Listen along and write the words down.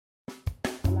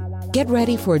Get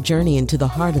ready for a journey into the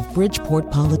heart of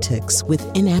Bridgeport politics with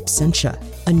In Absentia,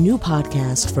 a new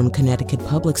podcast from Connecticut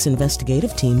Public's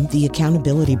investigative team, The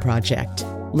Accountability Project.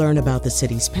 Learn about the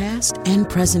city's past and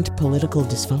present political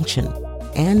dysfunction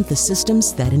and the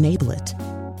systems that enable it.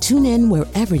 Tune in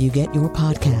wherever you get your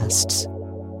podcasts.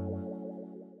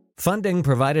 Funding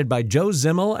provided by Joe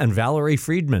Zimmel and Valerie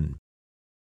Friedman.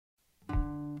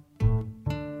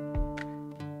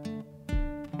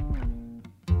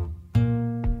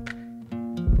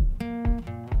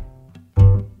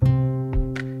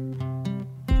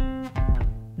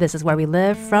 This is Where We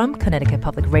Live from Connecticut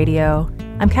Public Radio.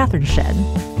 I'm Catherine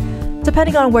Shen.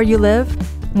 Depending on where you live,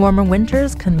 warmer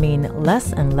winters can mean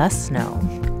less and less snow.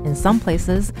 In some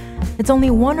places, it's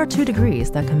only 1 or 2 degrees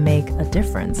that can make a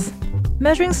difference.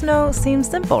 Measuring snow seems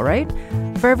simple, right?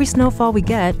 For every snowfall we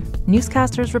get,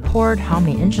 newscasters report how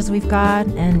many inches we've got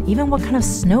and even what kind of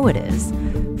snow it is.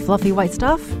 Fluffy white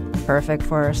stuff? Perfect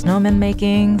for snowman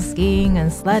making, skiing,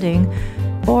 and sledding.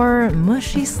 Or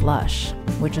mushy slush,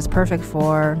 which is perfect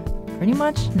for pretty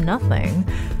much nothing.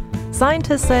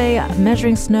 Scientists say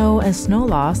measuring snow and snow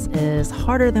loss is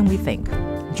harder than we think.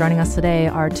 Joining us today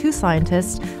are 2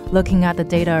 scientists looking at the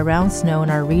data around snow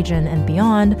in our region and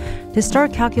beyond to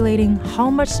start calculating how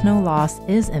much snow loss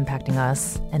is impacting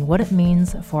us and what it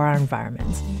means for our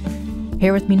environment.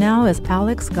 Here with me now is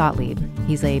Alex Gottlieb.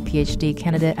 He's a PhD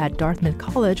candidate at Dartmouth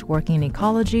College working in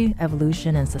ecology,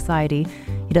 evolution, and society.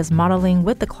 He does modeling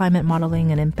with the Climate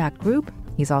Modeling and Impact Group.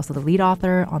 He's also the lead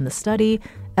author on the study,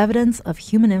 Evidence of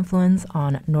Human Influence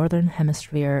on Northern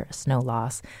Hemisphere Snow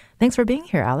Loss. Thanks for being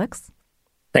here, Alex.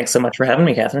 Thanks so much for having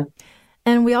me, Catherine.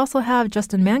 And we also have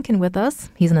Justin Mankin with us.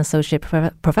 He's an associate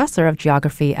professor of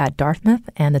geography at Dartmouth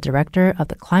and the director of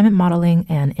the Climate Modeling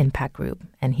and Impact Group.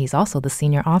 And he's also the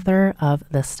senior author of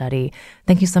the study.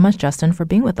 Thank you so much, Justin, for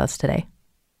being with us today.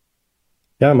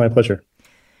 Yeah, my pleasure.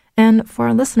 And for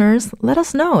our listeners, let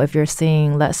us know if you're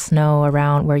seeing less snow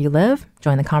around where you live.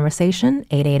 Join the conversation,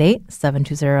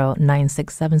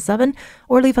 888-720-9677,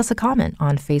 or leave us a comment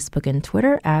on Facebook and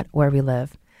Twitter at Where We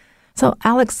Live. So,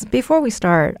 Alex, before we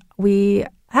start, we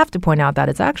have to point out that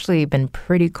it's actually been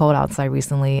pretty cold outside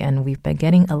recently, and we've been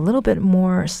getting a little bit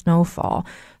more snowfall.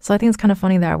 So I think it's kind of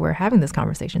funny that we're having this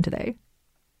conversation today.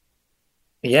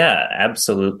 Yeah,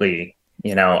 absolutely.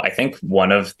 You know, I think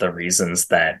one of the reasons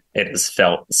that it has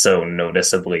felt so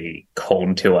noticeably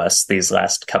cold to us these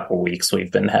last couple weeks,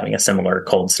 we've been having a similar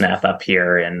cold snap up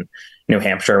here in New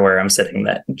Hampshire, where I'm sitting,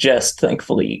 that just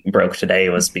thankfully broke today,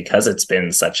 was because it's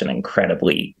been such an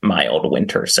incredibly mild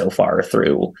winter so far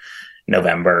through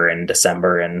November and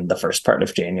December and the first part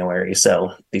of January.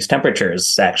 So these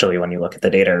temperatures, actually, when you look at the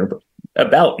data, are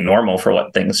about normal for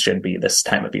what things should be this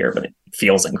time of year, but it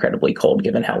feels incredibly cold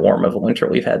given how warm of a winter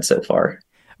we've had so far.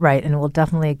 Right, and we'll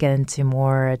definitely get into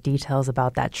more details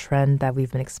about that trend that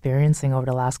we've been experiencing over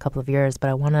the last couple of years. But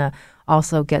I want to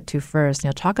also get to first,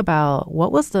 talk about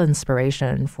what was the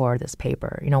inspiration for this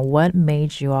paper? What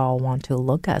made you all want to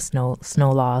look at snow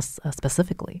loss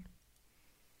specifically?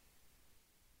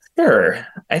 Sure.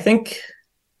 I think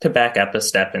to back up a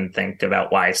step and think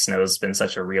about why snow's been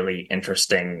such a really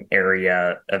interesting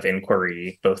area of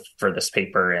inquiry, both for this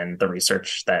paper and the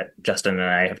research that Justin and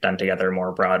I have done together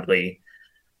more broadly.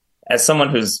 As someone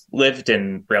who's lived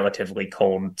in relatively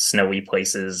cold, snowy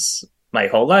places my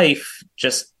whole life,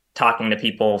 just talking to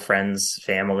people, friends,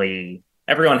 family,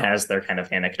 everyone has their kind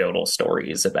of anecdotal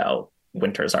stories about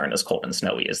winters aren't as cold and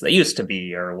snowy as they used to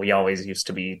be, or we always used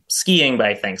to be skiing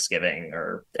by Thanksgiving,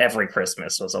 or every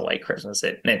Christmas was a white Christmas.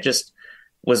 And it just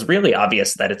was really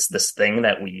obvious that it's this thing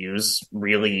that we use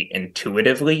really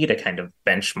intuitively to kind of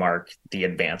benchmark the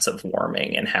advance of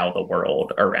warming and how the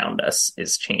world around us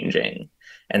is changing.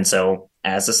 And so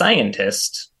as a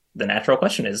scientist, the natural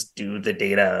question is, do the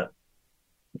data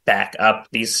back up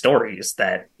these stories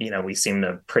that, we seem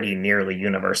to pretty nearly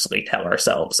universally tell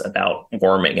ourselves about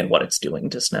warming and what it's doing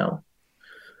to snow?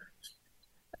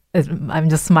 I'm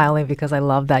just smiling because I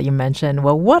love that you mentioned,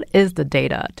 well, what is the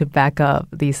data to back up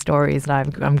these stories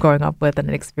that I'm growing up with and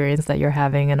an experience that you're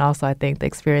having, and also I think the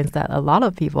experience that a lot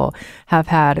of people have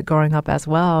had growing up as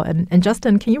well. And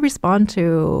Justin, can you respond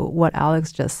to what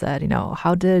Alex just said?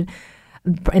 How did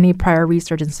any prior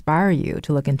research inspire you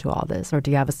to look into all this? Or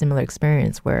do you have a similar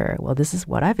experience where, well, this is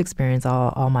what I've experienced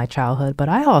all my childhood, but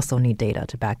I also need data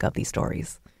to back up these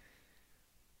stories?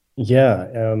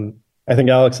 Yeah, I think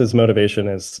Alex's motivation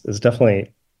is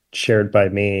definitely shared by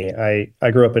me.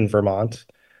 I grew up in Vermont.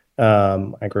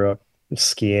 I grew up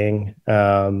skiing.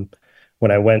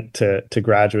 When I went to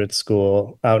graduate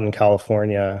school out in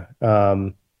California,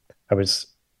 I was,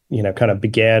 kind of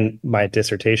began my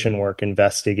dissertation work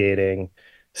investigating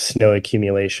snow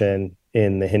accumulation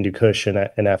in the Hindu Kush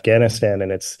in Afghanistan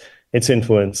and its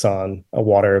influence on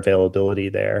water availability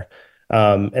there.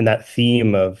 And that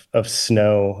theme of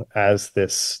snow as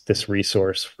this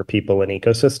resource for people and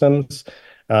ecosystems,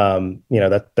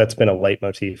 that's been a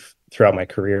leitmotif throughout my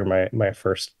career. My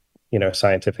first,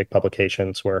 scientific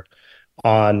publications were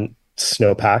on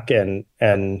snowpack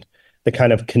and the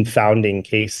kind of confounding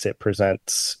case it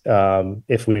presents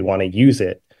if we want to use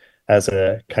it as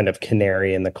a kind of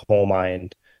canary in the coal mine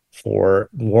for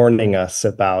warning us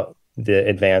about the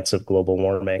advance of global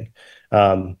warming.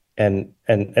 And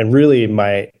really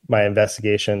my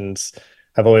investigations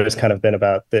have always kind of been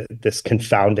about this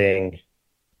confounding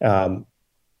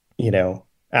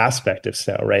aspect of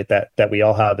snow, right? That we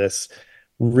all have this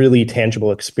really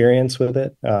tangible experience with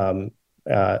it,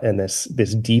 and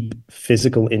this deep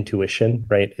physical intuition,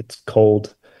 right? It's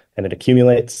cold and it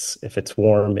accumulates. If it's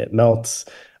warm, it melts.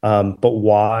 But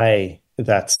why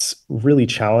that's really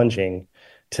challenging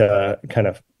to kind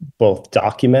of both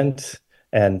document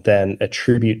and then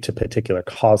attribute to particular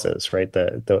causes, right?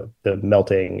 The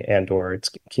melting and or its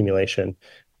accumulation.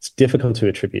 It's difficult to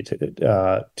attribute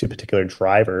to particular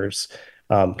drivers,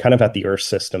 kind of at the Earth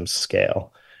system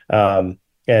scale.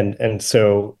 And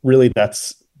so really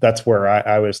that's where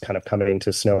I was kind of coming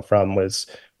to snow from was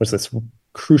this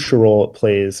crucial role it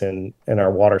plays in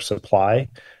our water supply,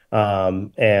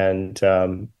 and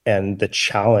the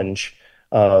challenge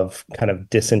of kind of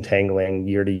disentangling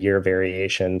year-to-year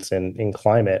variations in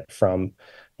climate from,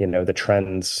 the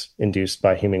trends induced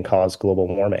by human-caused global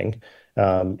warming,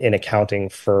 in accounting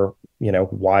for,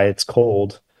 why it's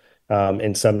cold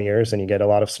in some years and you get a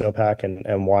lot of snowpack,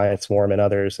 and why it's warm in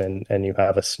others and you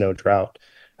have a snow drought.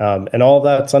 And all of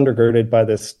that's undergirded by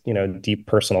this, deep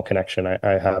personal connection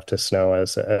I have to snow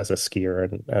as a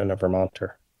skier and a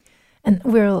Vermonter. And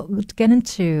we'll get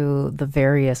into the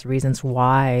various reasons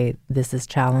why this is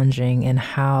challenging and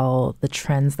how the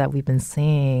trends that we've been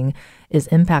seeing is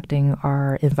impacting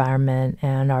our environment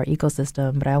and our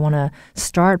ecosystem. But I want to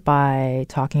start by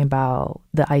talking about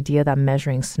the idea that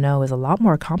measuring snow is a lot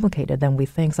more complicated than we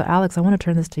think. So, Alex, I want to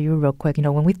turn this to you real quick.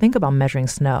 When we think about measuring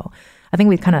snow, I think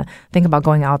we kind of think about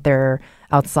going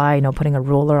outside, putting a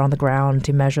ruler on the ground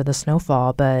to measure the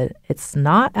snowfall, but it's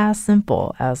not as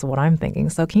simple as what I'm thinking.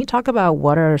 So can you talk about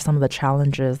what are some of the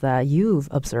challenges that you've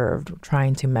observed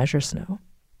trying to measure snow?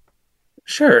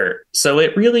 Sure. So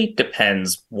it really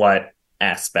depends what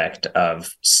aspect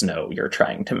of snow you're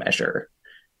trying to measure.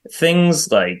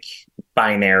 Things like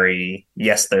binary,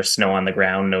 yes, there's snow on the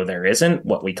ground, no, there isn't.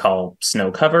 What we call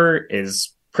snow cover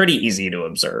is pretty easy to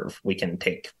observe. We can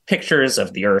take pictures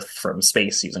of the Earth from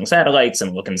space using satellites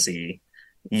and look and see,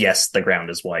 yes, the ground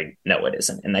is white, no, it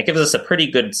isn't. And that gives us a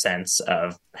pretty good sense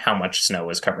of how much snow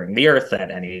is covering the Earth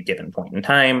at any given point in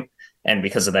time. And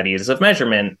because of that ease of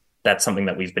measurement, that's something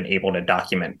that we've been able to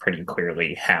document pretty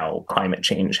clearly how climate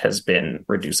change has been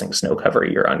reducing snow cover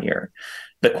year on year.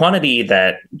 The quantity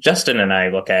that Justin and I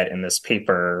look at in this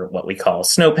paper, what we call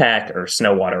snowpack or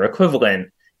snow water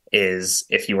equivalent, is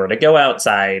if you were to go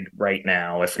outside right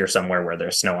now, if you're somewhere where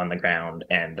there's snow on the ground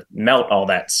and melt all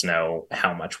that snow,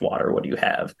 how much water would you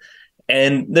have?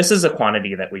 And this is a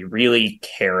quantity that we really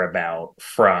care about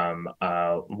from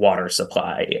a water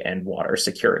supply and water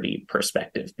security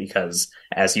perspective, because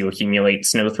as you accumulate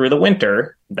snow through the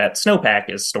winter, that snowpack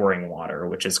is storing water,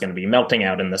 which is going to be melting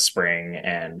out in the spring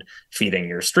and feeding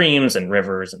your streams and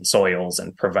rivers and soils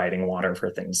and providing water for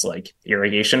things like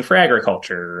irrigation for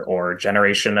agriculture or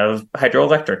generation of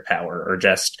hydroelectric power or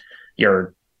just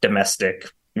your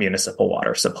domestic municipal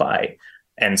water supply.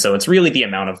 And so it's really the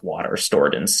amount of water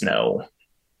stored in snow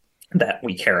that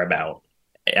we care about,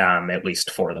 at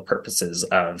least for the purposes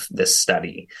of this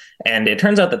study. And it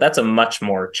turns out that that's a much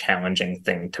more challenging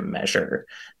thing to measure.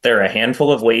 There are a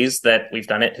handful of ways that we've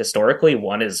done it historically.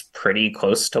 One is pretty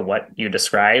close to what you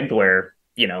described, where,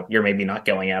 you're maybe not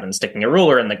going out and sticking a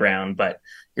ruler in the ground, but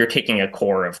you're taking a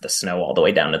core of the snow all the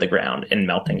way down to the ground and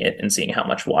melting it and seeing how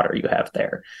much water you have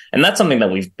there. And that's something that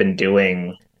we've been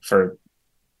doing for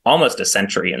almost a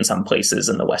century in some places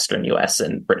in the Western US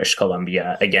and British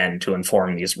Columbia, again, to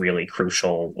inform these really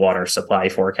crucial water supply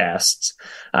forecasts.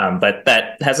 But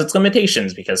that has its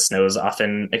limitations because snow is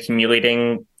often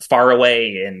accumulating far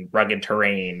away in rugged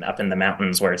terrain up in the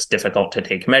mountains where it's difficult to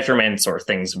take measurements or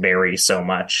things vary so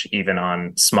much, even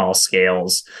on small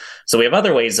scales. So we have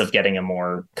other ways of getting a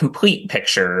more complete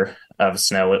picture of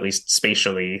snow, at least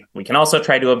spatially. We can also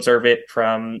try to observe it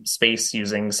from space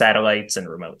using satellites and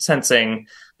remote sensing,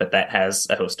 but that has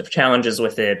a host of challenges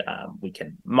with it. We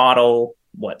can model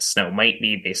what snow might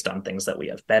be based on things that we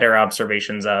have better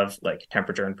observations of, like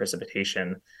temperature and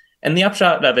precipitation. And the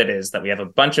upshot of it is that we have a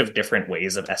bunch of different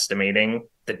ways of estimating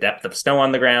the depth of snow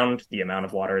on the ground, the amount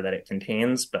of water that it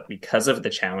contains. But because of the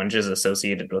challenges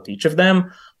associated with each of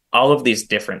them, all of these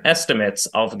different estimates,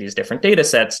 all of these different data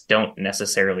sets don't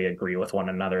necessarily agree with one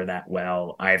another that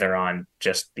well, either on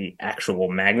just the actual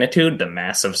magnitude, the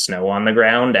mass of snow on the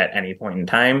ground at any point in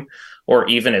time, or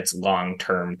even its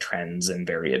long-term trends and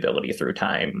variability through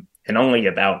time. And only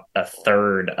about a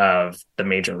third of the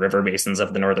major river basins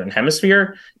of the Northern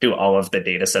Hemisphere do all of the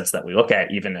data sets that we look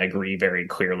at even agree very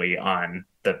clearly on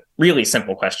the really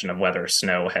simple question of whether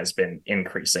snow has been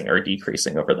increasing or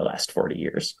decreasing over the last 40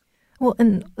 years. Well,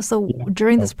 and so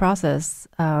during this process,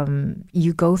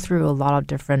 you go through a lot of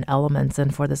different elements.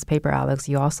 And for this paper, Alex,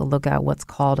 you also look at what's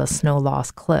called a snow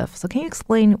loss cliff. So can you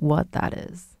explain what that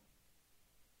is?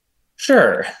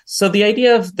 Sure. So the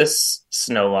idea of this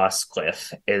snow loss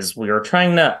cliff is we were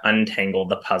trying to untangle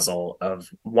the puzzle of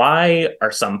why are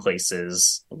some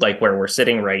places, like where we're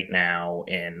sitting right now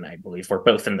I believe we're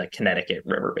both in the Connecticut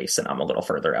River Basin. I'm a little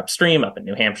further upstream up in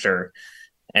New Hampshire,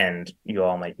 and you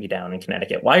all might be down in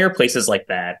Connecticut. Why are places like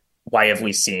that? Why have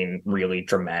we seen really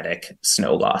dramatic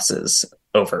snow losses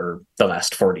over the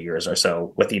last 40 years or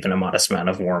so with even a modest amount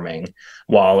of warming?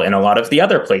 While in a lot of the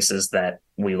other places that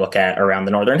we look at around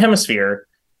the Northern Hemisphere,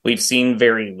 we've seen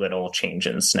very little change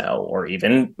in snow or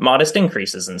even modest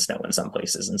increases in snow in some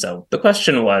places. And so the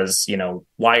question was,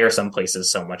 why are some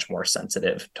places so much more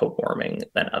sensitive to warming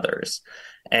than others?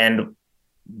 And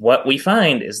what we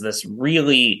find is this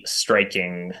really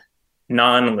striking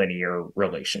non-linear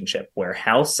relationship where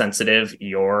how sensitive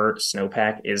your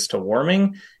snowpack is to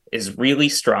warming is really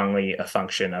strongly a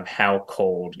function of how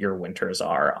cold your winters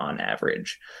are on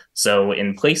average. So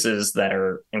in places that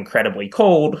are incredibly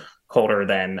cold, colder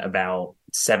than about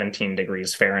 17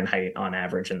 degrees Fahrenheit on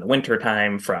average in the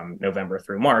wintertime from November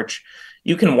through March,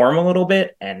 you can warm a little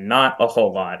bit and not a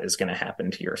whole lot is going to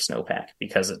happen to your snowpack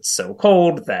because it's so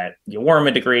cold that you warm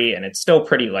a degree and it's still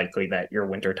pretty likely that your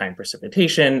wintertime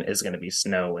precipitation is going to be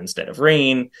snow instead of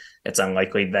rain. It's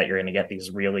unlikely that you're going to get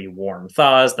these really warm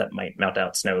thaws that might melt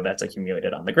out snow that's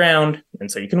accumulated on the ground.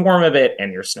 And so you can warm a bit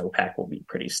and your snowpack will be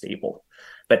pretty stable.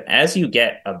 But as you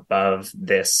get above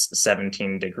this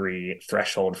 17-degree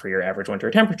threshold for your average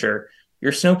winter temperature,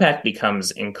 your snowpack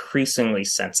becomes increasingly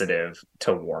sensitive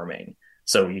to warming.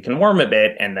 So you can warm a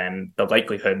bit, and then the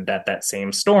likelihood that that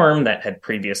same storm that had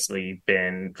previously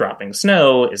been dropping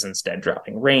snow is instead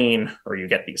dropping rain, or you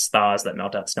get these thaws that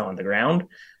melt out snow on the ground,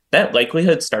 that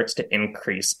likelihood starts to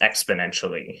increase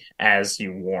exponentially as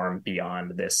you warm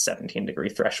beyond this 17-degree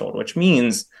threshold, which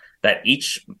means that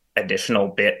each additional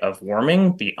bit of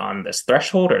warming beyond this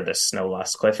threshold, or this snow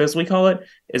loss cliff as we call it,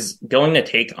 is going to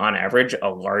take on average a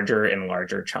larger and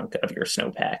larger chunk of your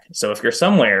snowpack. So if you're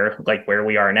somewhere like where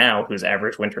we are now, whose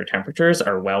average winter temperatures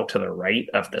are well to the right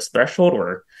of this threshold,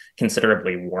 or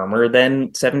considerably warmer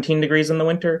than 17 degrees in the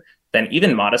winter, then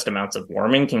even modest amounts of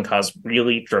warming can cause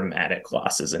really dramatic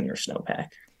losses in your snowpack,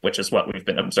 which is what we've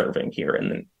been observing here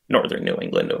in northern New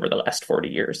England over the last 40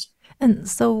 years. And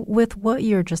so with what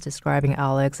you're just describing,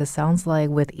 Alex, it sounds like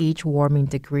with each warming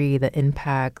degree, the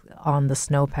impact on the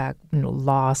snowpack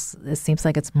loss, it seems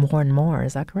like it's more and more.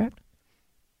 Is that correct?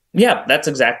 Yeah, that's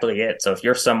exactly it. So if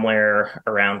you're somewhere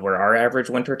around where our average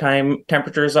wintertime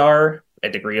temperatures are, a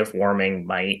degree of warming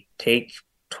might take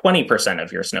 20%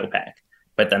 of your snowpack.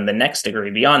 But then the next degree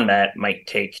beyond that might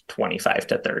take 25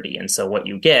 to 30. And so what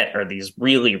you get are these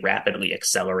really rapidly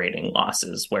accelerating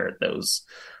losses where those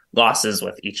losses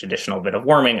with each additional bit of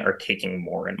warming are taking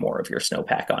more and more of your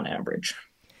snowpack on average.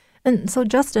 And so,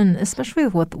 Justin, especially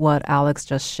with what Alex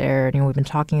just shared, we've been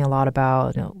talking a lot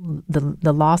about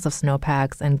the loss of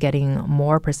snowpacks and getting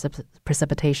more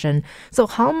precipitation. So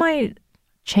how might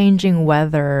changing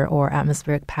weather or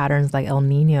atmospheric patterns like El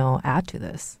Nino add to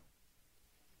this?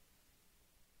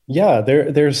 Yeah,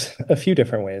 there's a few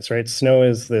different ways, right? Snow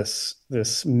is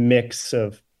this mix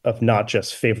of not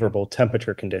just favorable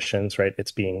temperature conditions, right?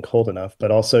 It's being cold enough,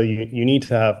 but also you need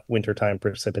to have wintertime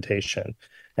precipitation.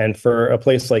 And for a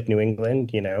place like New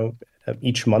England,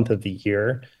 each month of the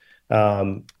year,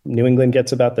 New England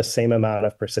gets about the same amount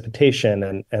of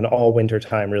precipitation, and all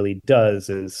wintertime really does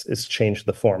is change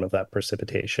the form of that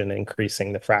precipitation,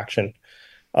 increasing the fraction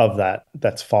of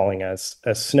that's falling as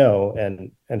snow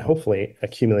and hopefully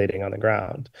accumulating on the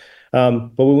ground.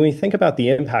 But when we think about the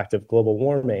impact of global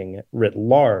warming writ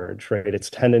large, right, its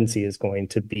tendency is going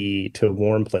to be to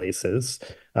warm places,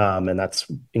 and that's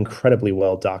incredibly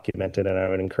well documented. And I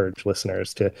would encourage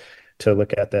listeners to to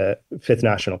look at the Fifth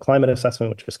National Climate Assessment,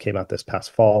 which just came out this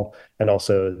past fall, and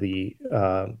also the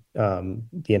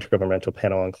Intergovernmental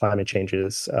Panel on Climate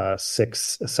Change's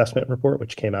sixth assessment report,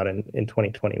 which came out in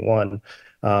 2021,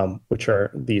 which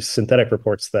are these synthetic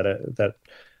reports that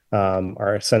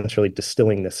are essentially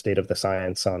distilling the state of the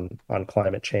science on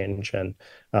climate change and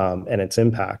its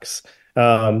impacts.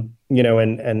 And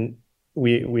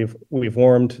we've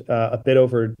warmed a bit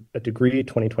over a degree.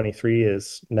 2023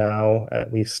 is now,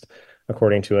 at least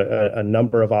according to a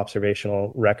number of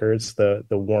observational records, the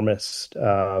warmest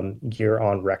year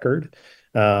on record,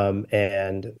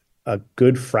 and a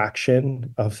good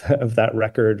fraction of that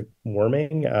record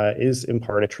warming is in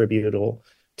part attributable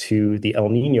to the El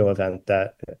Nino event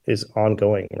that is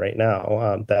ongoing right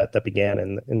now, that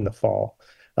began in the fall.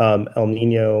 El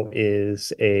Nino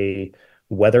is a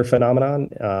weather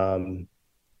phenomenon.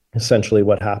 Essentially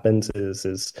what happens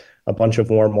is a bunch of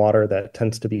warm water that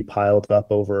tends to be piled up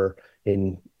over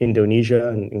in Indonesia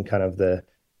and in kind of the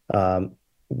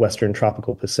Western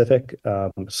tropical Pacific,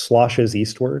 sloshes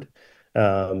eastward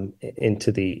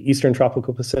into the Eastern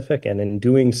tropical Pacific, and in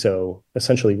doing so,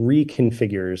 essentially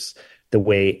reconfigures the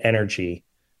way energy,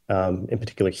 in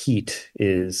particular heat,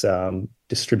 is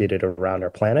distributed around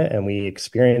our planet. And we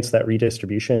experience that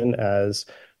redistribution as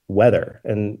weather.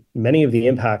 And many of the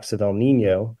impacts of El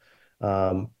Nino,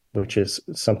 which is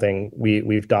something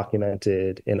we've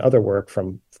documented in other work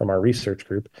from our research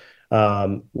group,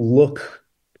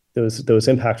 those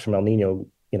impacts from El Nino,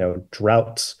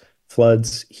 droughts,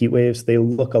 floods, heat waves, they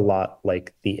look a lot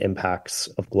like the impacts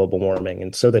of global warming.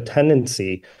 And so the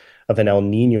tendency of an El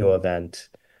Nino event,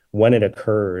 when it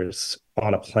occurs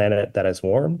on a planet that has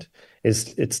warmed,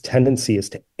 its tendency is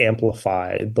to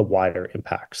amplify the wider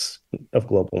impacts of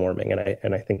global warming.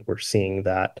 And I think we're seeing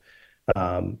that,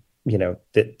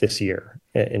 this year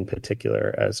in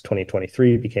particular, as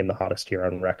 2023 became the hottest year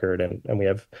on record. And we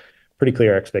have pretty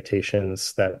clear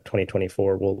expectations that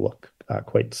 2024 will look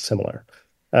quite similar.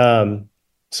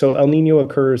 So El Nino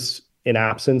occurs in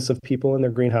absence of people and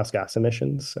their greenhouse gas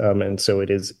emissions. And so it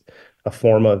is a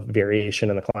form of variation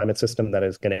in the climate system that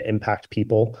is going to impact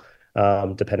people,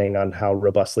 depending on how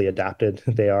robustly adapted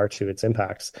they are to its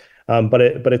impacts. But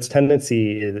its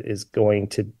tendency is going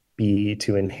to be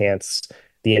to enhance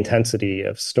the intensity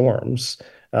of storms.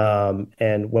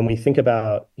 And when we think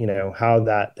about, how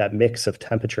that mix of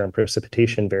temperature and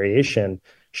precipitation variation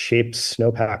shapes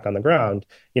snowpack on the ground,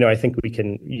 I think we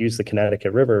can use the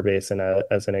Connecticut River Basin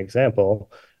as an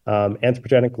example.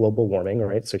 Anthropogenic global warming,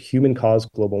 right? So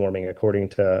human-caused global warming, according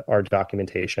to our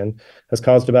documentation, has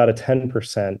caused about a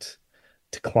 10%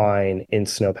 decline in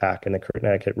snowpack in the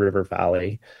Connecticut River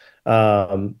Valley.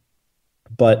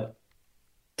 But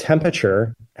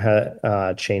temperature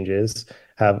changes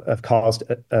have caused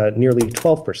a nearly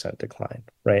 12% decline,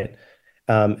 right?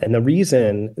 And the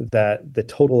reason that the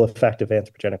total effect of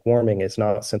anthropogenic warming is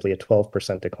not simply a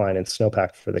 12% decline in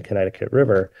snowpack for the Connecticut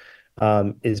River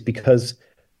is because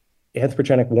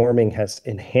anthropogenic warming has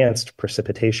enhanced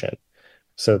precipitation.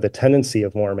 So the tendency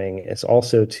of warming is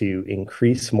also to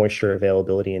increase moisture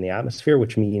availability in the atmosphere,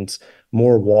 which means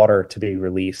more water to be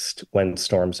released when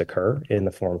storms occur in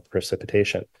the form of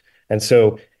precipitation. And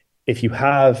so if you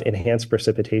have enhanced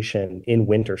precipitation in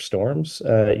winter storms,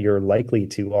 you're likely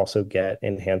to also get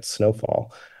enhanced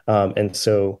snowfall. And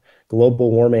so global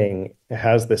warming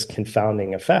has this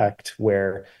confounding effect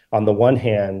where, on the one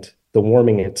hand, the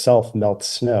warming itself melts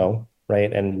snow,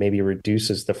 right, and maybe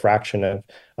reduces the fraction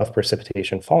of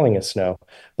precipitation falling as snow.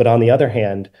 But on the other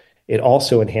hand, it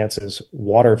also enhances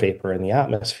water vapor in the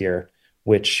atmosphere,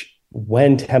 which,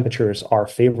 when temperatures are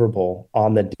favorable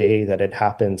on the day that it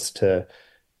happens to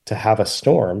have a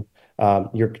storm,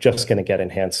 you're just going to get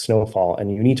enhanced snowfall.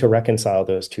 And you need to reconcile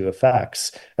those two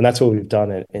effects. And that's what we've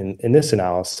done in this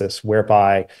analysis,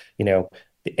 whereby, the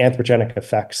anthropogenic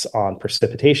effects on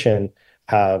precipitation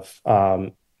have,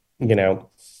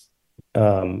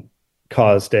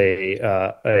 caused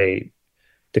a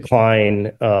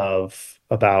decline of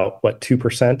about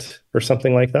 2% or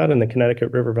something like that in the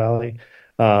Connecticut River Valley.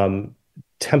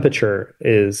 Temperature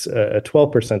is a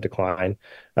 12% decline,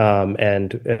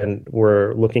 and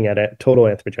we're looking at total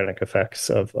anthropogenic effects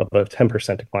of a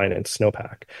 10% decline in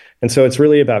snowpack. And so it's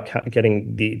really about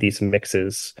getting these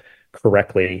mixes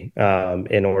correctly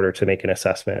in order to make an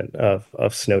assessment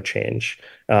of snow change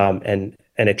and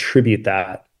attribute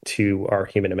that to our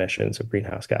human emissions of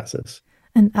greenhouse gases.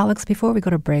 And Alex, before we go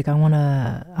to break, I want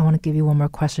to give you one more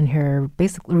question here,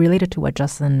 basically related to what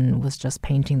Justin was just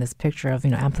painting, this picture of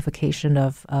amplification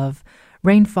of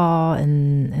rainfall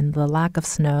and the lack of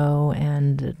snow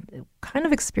and kind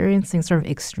of experiencing sort of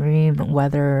extreme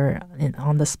weather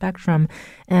on the spectrum.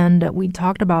 And we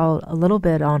talked about a little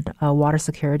bit on a water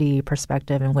security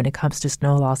perspective and when it comes to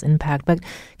snow loss impact. But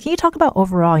can you talk about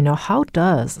overall, how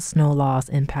does snow loss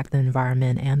impact the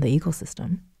environment and the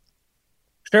ecosystem?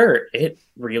 Sure. It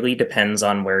really depends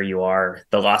on where you are.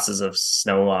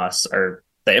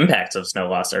 The impacts of snow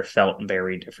loss are felt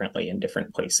very differently in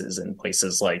different places. In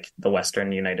places like the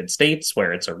Western United States,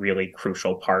 where it's a really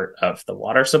crucial part of the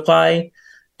water supply,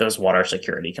 those water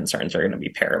security concerns are going to be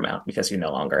paramount because you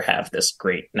no longer have this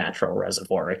great natural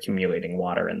reservoir accumulating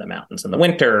water in the mountains in the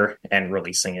winter and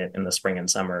releasing it in the spring and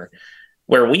summer.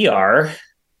 Where we are,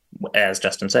 as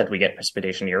Justin said, we get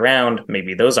precipitation year-round.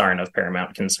 Maybe those aren't of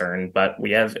paramount concern, but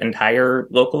we have entire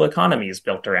local economies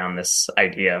built around this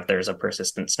idea of there's a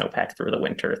persistent snowpack through the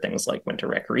winter, things like winter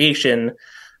recreation,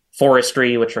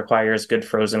 forestry, which requires good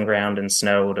frozen ground and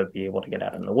snow to be able to get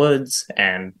out in the woods,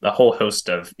 and a whole host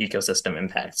of ecosystem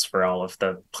impacts for all of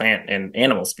the plant and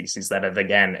animal species that have,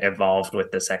 again, evolved with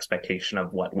this expectation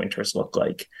of what winters look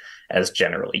like as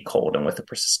generally cold and with a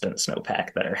persistent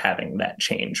snowpack that are having that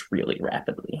change really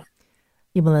rapidly.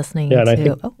 You've been listening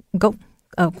to...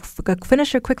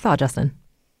 Finish your quick thought, Justin.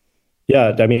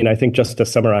 Yeah, I think just to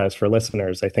summarize for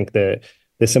listeners, I think the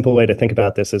simple way to think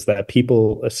about this is that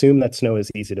people assume that snow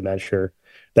is easy to measure,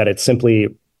 that it simply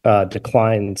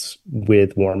declines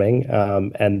with warming,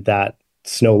 and that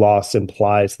snow loss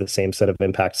implies the same set of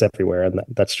impacts everywhere, and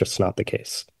that's just not the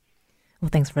case. Well,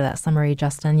 thanks for that summary,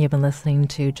 Justin. You've been listening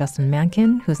to Justin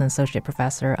Mankin, who's an associate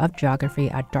professor of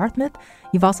geography at Dartmouth.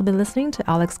 You've also been listening to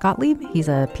Alex Gottlieb. He's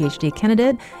a PhD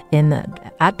candidate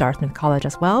at Dartmouth College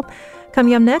as well.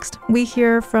 Coming up next, we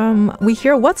hear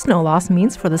what snow loss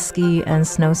means for the ski and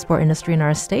snow sport industry in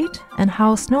our state and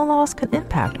how snow loss can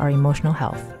impact our emotional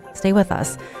health. Stay with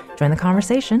us. Join the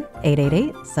conversation,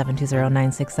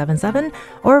 888-720-9677,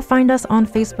 or find us on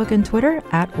Facebook and Twitter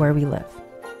at Where We Live.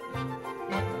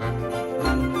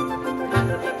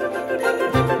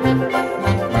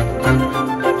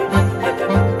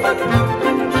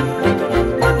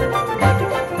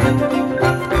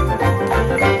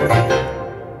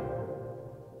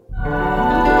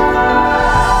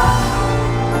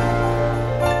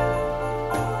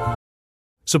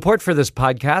 Support for this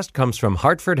podcast comes from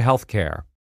Hartford Healthcare.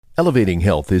 Elevating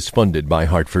Health is funded by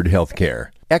Hartford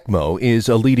Healthcare. ECMO is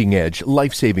a leading-edge,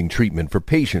 life-saving treatment for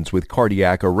patients with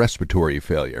cardiac or respiratory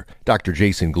failure. Dr.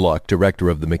 Jason Gluck, director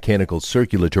of the Mechanical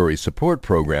Circulatory Support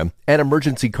Program and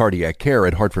Emergency Cardiac Care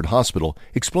at Hartford Hospital,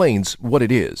 explains what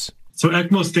it is. So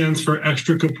ECMO stands for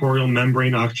extracorporeal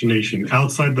membrane oxygenation,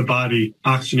 outside the body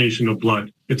oxygenation of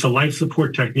blood. It's a life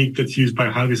support technique that's used by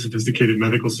highly sophisticated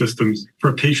medical systems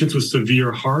for patients with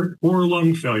severe heart or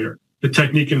lung failure. The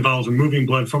technique involves removing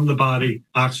blood from the body,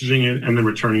 oxygenating it, and then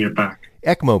returning it back.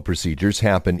 ECMO procedures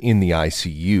happen in the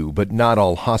ICU, but not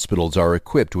all hospitals are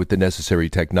equipped with the necessary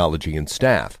technology and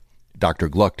staff. Dr.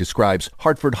 Gluck describes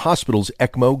Hartford Hospital's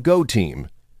ECMO Go team.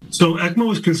 So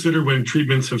ECMO is considered when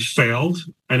treatments have failed.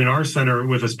 And in our center,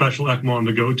 with a special ECMO on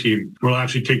the Go team, we'll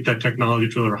actually take that technology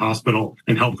to their hospital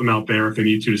and help them out there if they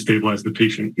need to stabilize the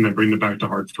patient and then bring them back to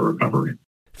Hartford for recovery.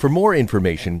 For more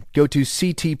information, go to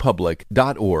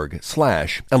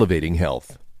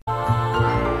ctpublic.org/elevatinghealth.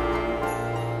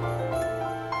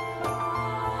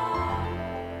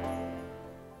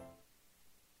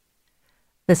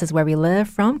 This is Where We Live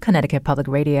from Connecticut Public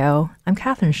Radio. I'm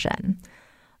Catherine Shen.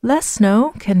 Less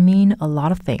snow can mean a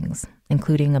lot of things,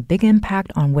 including a big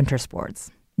impact on winter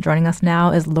sports. Joining us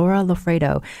now is Laura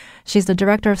Lofredo. She's the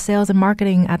Director of Sales and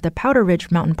Marketing at the Powder Ridge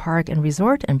Mountain Park and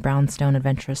Resort and Brownstone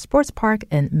Adventure Sports Park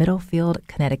in Middlefield,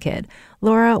 Connecticut.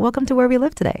 Laura, welcome to Where We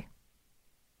Live today.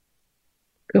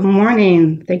 Good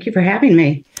morning. Thank you for having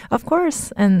me. Of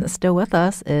course. And still with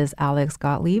us is Alex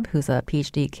Gottlieb, who's a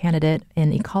PhD candidate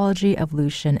in Ecology,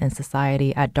 Evolution, and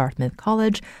Society at Dartmouth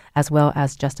College, as well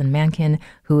as Justin Mankin,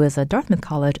 who is a Dartmouth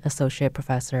College Associate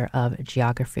Professor of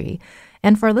Geography.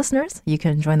 And for our listeners, you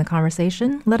can join the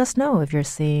conversation. Let us know if you're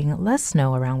seeing less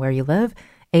snow around where you live.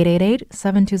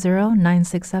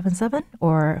 888-720-9677,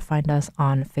 or find us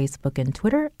on Facebook and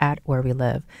Twitter at Where We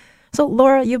Live. So,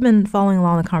 Laura, you've been following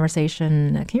along the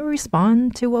conversation. Can you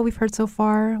respond to what we've heard so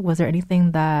far? Was there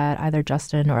anything that either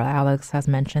Justin or Alex has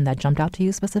mentioned that jumped out to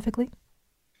you specifically?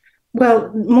 Well,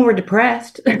 more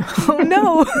depressed. Oh,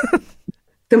 no.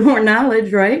 The more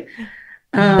knowledge, right?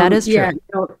 That is true. Yeah,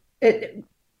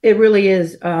 it really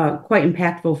is quite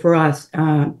impactful for us,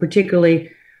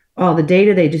 particularly all the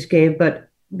data they just gave. But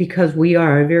because we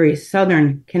are a very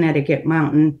southern Connecticut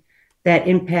mountain, that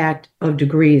impact of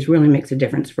degrees really makes a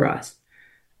difference for us.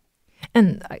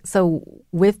 And so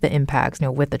with the impacts,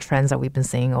 with the trends that we've been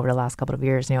seeing over the last couple of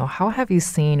years, how have you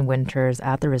seen winters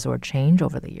at the resort change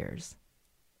over the years?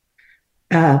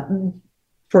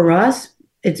 For us,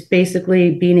 it's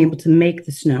basically being able to make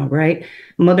the snow, right?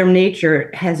 Mother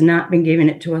Nature has not been giving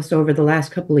it to us over the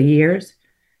last couple of years.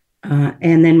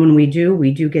 And then when we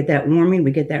do get that warming,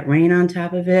 we get that rain on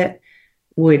top of it,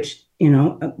 which,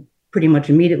 pretty much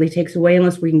immediately takes away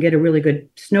unless we can get a really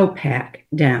good snowpack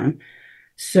down.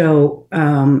 So,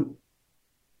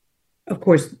 of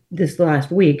course, this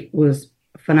last week was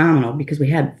phenomenal because we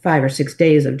had 5 or 6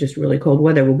 days of just really cold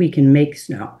weather where we can make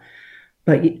snow.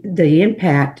 But the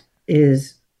impact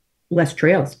is less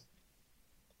trails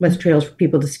for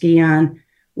people to ski on.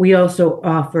 We also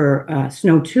offer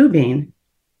snow tubing,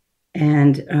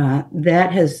 and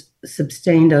that has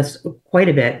sustained us quite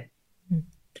a bit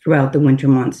throughout the winter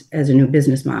months as a new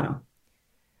business model.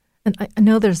 And I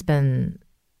know there's been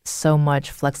so much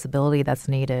flexibility that's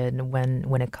needed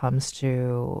when it comes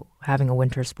to having a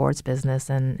winter sports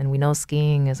business. And we know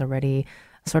skiing is already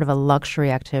sort of a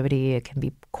luxury activity. It can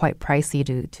be quite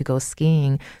pricey to go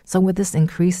skiing. So with this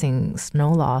increasing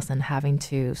snow loss and having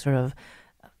to sort of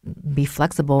be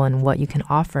flexible in what you can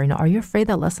offer, are you afraid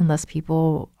that less and less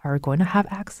people are going to have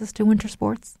access to winter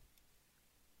sports?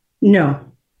 No,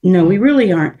 we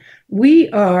really aren't. We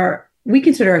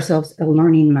consider ourselves a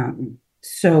learning mountain.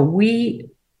 So we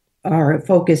are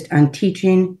focused on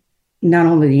teaching not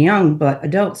only the young, but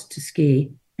adults to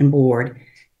ski and board.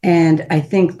 And I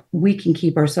think we can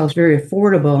keep ourselves very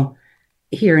affordable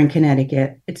here in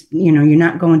Connecticut. It's, you're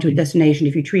not going to a destination.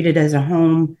 If you treat it as a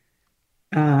home,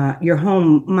 your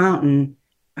home mountain,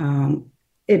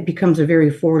 it becomes a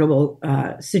very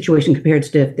affordable situation compared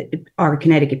to if our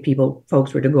Connecticut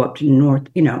folks were to go up to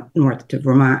north to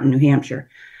Vermont and New Hampshire.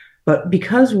 But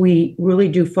because we really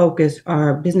do focus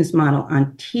our business model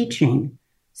on teaching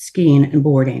skiing and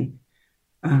boarding,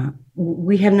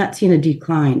 we have not seen a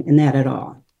decline in that at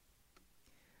all.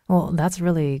 Well, that's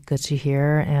really good to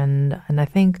hear. And I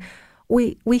think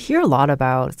we hear a lot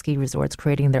about ski resorts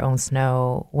creating their own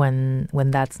snow when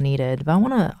that's needed. But I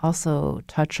want to also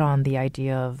touch on the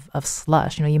idea of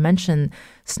slush. You mentioned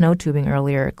snow tubing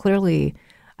earlier. Clearly,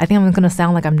 I think I'm going to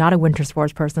sound like I'm not a winter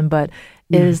sports person, but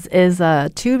is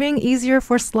tubing easier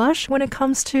for slush when it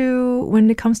comes to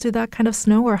that kind of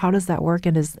snow, or how does that work?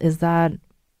 And is that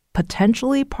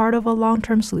potentially part of a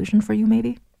long-term solution for you,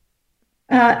 maybe?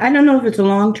 I don't know if it's a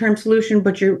long-term solution,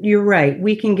 but you're right.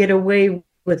 We can get away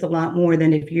with a lot more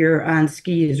than if you're on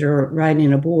skis or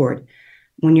riding a board.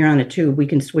 When you're on a tube, we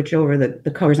can switch over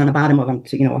the covers on the bottom of them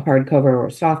to, a hard cover or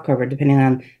a soft cover, depending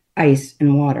on ice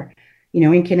and water.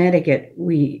 In Connecticut,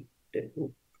 we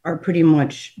are pretty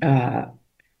much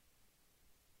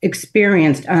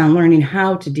experienced on learning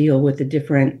how to deal with the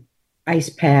different ice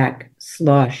pack,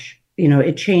 slush.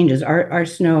 It changes. Our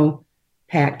snow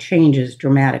pack changes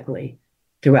dramatically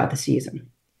throughout the season.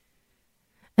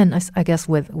 And I guess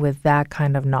with that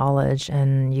kind of knowledge,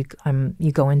 and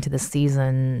you go into the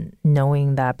season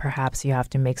knowing that perhaps you have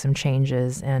to make some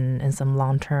changes and some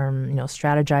long-term,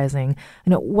 strategizing.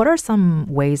 What are some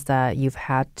ways that you've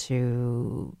had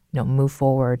to, move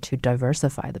forward to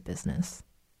diversify the business?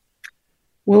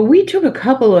 Well, we took a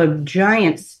couple of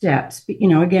giant steps,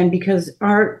 again, because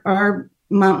our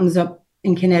mountains up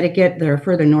in Connecticut that are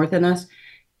further north than us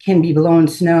can be below in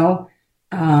snow.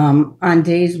 On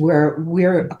days where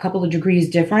we're a couple of degrees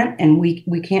different and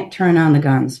we can't turn on the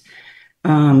guns.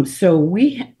 So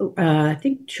we, I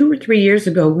think 2 or 3 years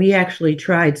ago, we actually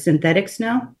tried synthetic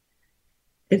snow.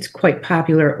 It's quite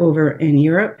popular over in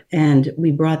Europe, and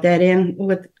we brought that in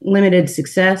with limited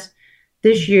success.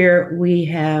 This year, we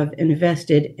have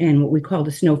invested in what we call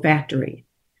the snow factory,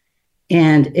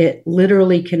 and it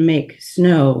literally can make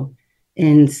snow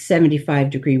in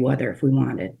 75-degree weather if we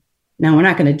wanted. Now, we're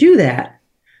not going to do that,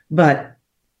 but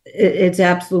it's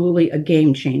absolutely a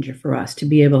game changer for us to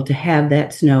be able to have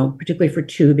that snow, particularly for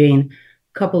tubing,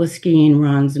 a couple of skiing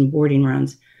runs and boarding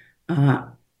runs,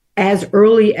 as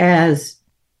early as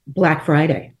Black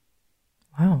Friday.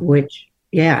 Wow. Which,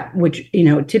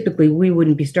 typically we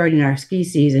wouldn't be starting our ski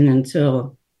season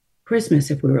until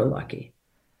Christmas if we were lucky.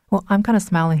 Well, I'm kind of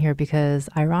smiling here because,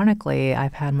 ironically,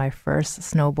 I've had my first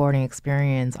snowboarding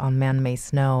experience on man-made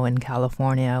snow in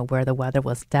California, where the weather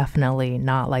was definitely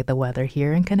not like the weather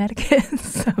here in Connecticut.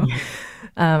 So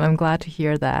I'm glad to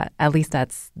hear that at least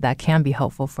that can be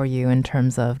helpful for you in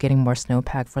terms of getting more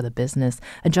snowpack for the business.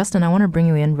 Justin, I want to bring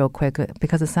you in real quick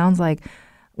because it sounds like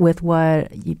with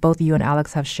what both you and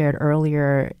Alex have shared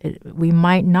earlier, we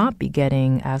might not be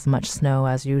getting as much snow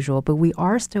as usual, but we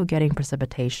are still getting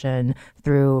precipitation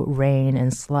through rain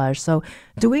and slush. So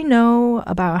do we know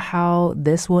about how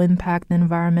this will impact the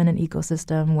environment and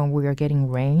ecosystem when we are getting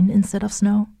rain instead of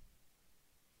snow?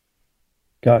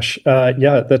 Gosh,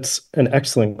 yeah, that's an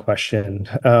excellent question.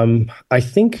 I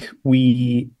think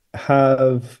we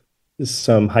have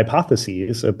some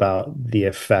hypotheses about the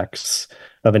effects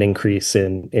of an increase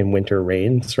in winter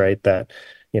rains, right? That,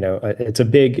 it's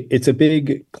a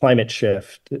big climate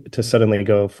shift to suddenly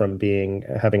go from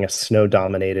having a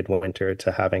snow-dominated winter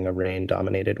to having a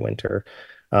rain-dominated winter,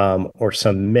 or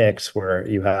some mix where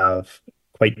you have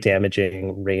quite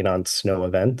damaging rain on snow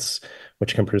events,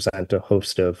 which can present a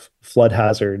host of flood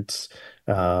hazards,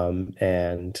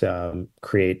 and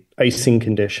create icing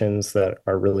conditions that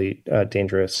are really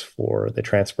dangerous for the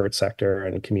transport sector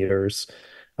and commuters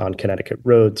on Connecticut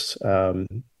roads.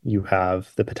 You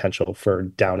have the potential for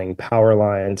downing power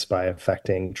lines by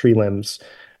affecting tree limbs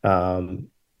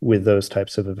with those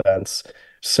types of events.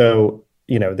 So,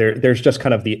 there's just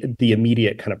kind of the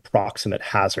immediate kind of proximate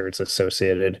hazards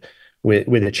associated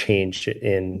with a change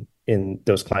in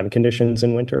those climate conditions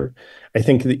in winter. I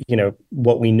think that,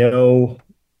 what we know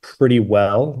pretty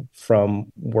well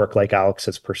from work like Alex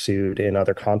has pursued in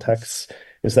other contexts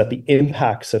is that the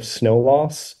impacts of snow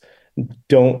loss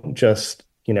don't just,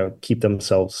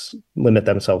 limit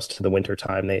themselves to the winter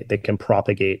time. They can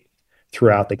propagate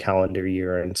throughout the calendar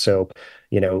year. And so,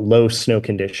 low snow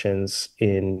conditions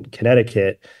in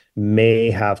Connecticut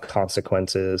may have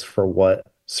consequences for what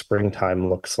springtime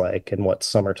looks like and what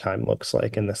summertime looks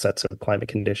like in the sets of climate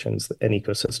conditions and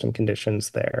ecosystem conditions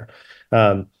there.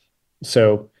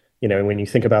 So, when you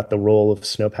think about the role of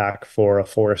snowpack for a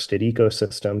forested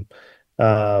ecosystem,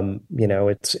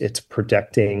 it's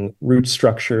protecting root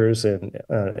structures in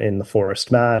the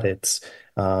forest mat. It's,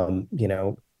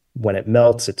 when it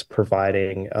melts, it's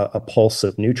providing a pulse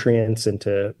of nutrients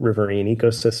into riverine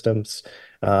ecosystems.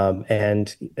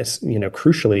 And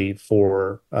crucially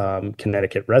for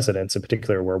Connecticut residents in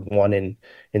particular, where 1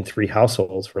 in 3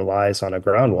 households relies on a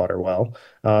groundwater well,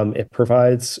 it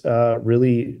provides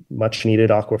really much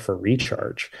needed aquifer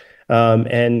recharge.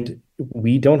 And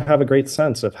we don't have a great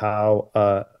sense of how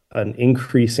an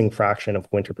increasing fraction of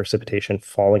winter precipitation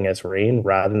falling as rain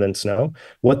rather than snow,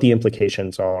 what the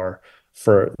implications are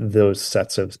for those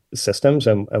sets of systems,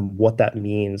 and what that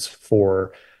means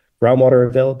for groundwater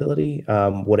availability,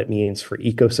 what it means for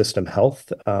ecosystem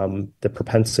health, the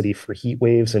propensity for heat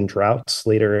waves and droughts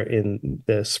later in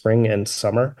the spring and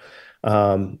summer,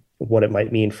 what it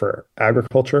might mean for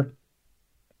agriculture.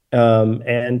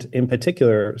 And in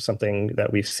particular, something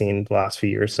that we've seen the last few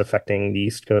years affecting the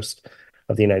East Coast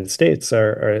of the United States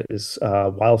is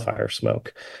wildfire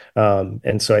smoke.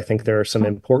 And so I think there are some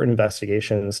important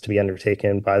investigations to be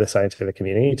undertaken by the scientific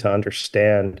community to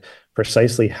understand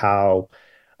precisely how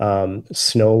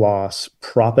snow loss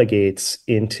propagates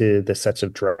into the sets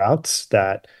of droughts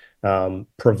that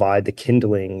provide the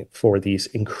kindling for these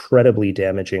incredibly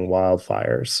damaging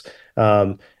wildfires.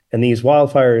 And these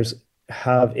wildfires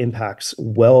have impacts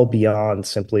well beyond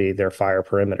simply their fire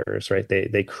perimeters, right?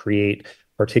 They create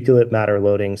particulate matter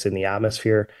loadings in the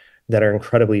atmosphere that are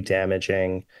incredibly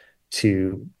damaging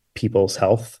to people's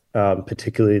health,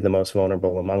 particularly the most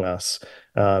vulnerable among us.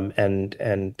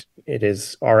 And it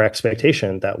is our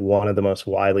expectation that one of the most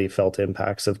widely felt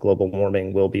impacts of global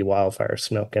warming will be wildfire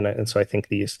smoke. And so I think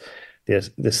this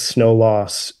snow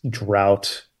loss,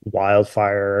 drought,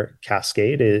 wildfire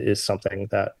cascade is something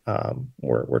that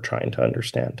we're trying to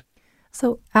understand.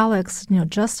 So, Alex,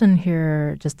 Justin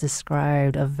here just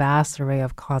described a vast array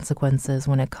of consequences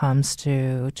when it comes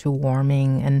to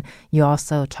warming, and you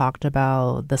also talked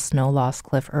about the snow loss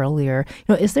cliff earlier.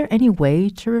 Is there any way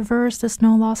to reverse the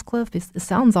snow loss cliff? It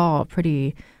sounds all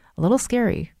a little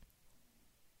scary.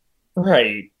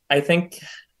 Right. I think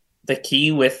the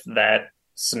key with that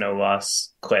snow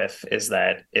loss cliff is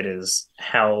that it is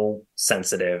how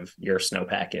sensitive your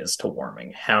snowpack is to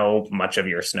warming, how much of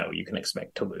your snow you can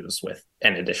expect to lose with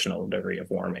an additional degree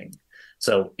of warming.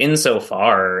 So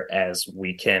insofar as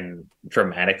we can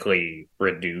dramatically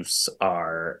reduce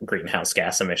our greenhouse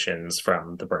gas emissions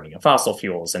from the burning of fossil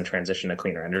fuels and transition to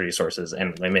cleaner energy sources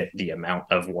and limit the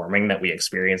amount of warming that we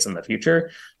experience in the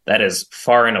future, that is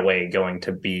far and away going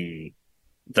to be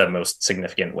the most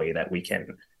significant way that we can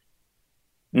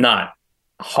not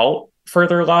halt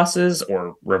further losses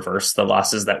or reverse the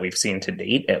losses that we've seen to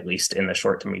date, at least in the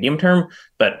short to medium term,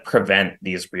 but prevent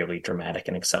these really dramatic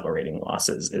and accelerating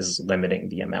losses is limiting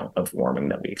the amount of warming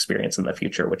that we experience in the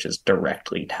future, which is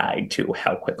directly tied to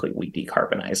how quickly we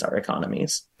decarbonize our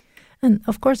economies. And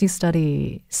of course, you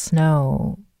study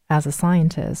snow as a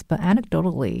scientist, but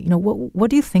anecdotally, what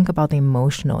do you think about the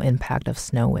emotional impact of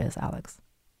snow is, Alex?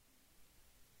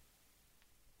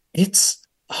 It's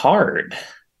hard.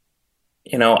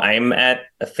 I'm at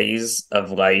a phase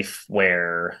of life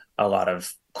where a lot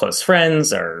of close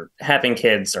friends are having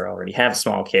kids or already have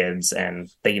small kids, and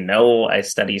they know I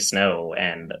study snow.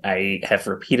 And I have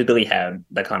repeatedly had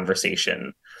the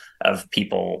conversation of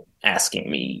people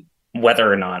asking me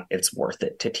whether or not it's worth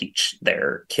it to teach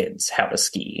their kids how to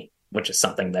ski, which is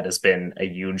something that has been a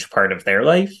huge part of their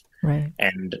life. Right.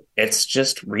 And it's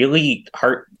just really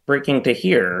heartbreaking to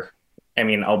hear. I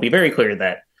mean, I'll be very clear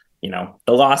that,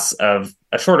 the loss of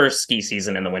a shorter ski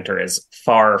season in the winter is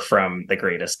far from the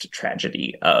greatest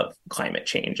tragedy of climate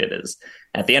change. It is,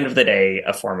 at the end of the day,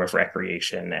 a form of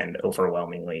recreation and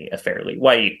overwhelmingly a fairly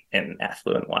white and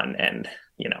affluent one. And,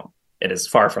 it is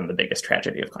far from the biggest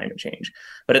tragedy of climate change.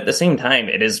 But at the same time,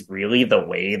 it is really the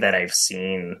way that I've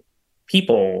seen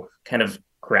people kind of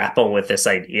grapple with this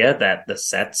idea that the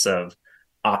sets of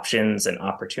options and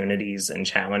opportunities and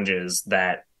challenges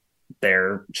that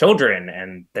their children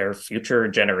and their future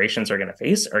generations are going to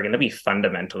face are going to be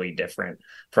fundamentally different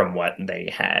from what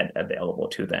they had available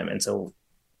to them. And so,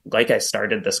 like I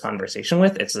started this conversation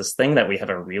with, it's this thing that we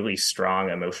have a really strong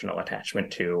emotional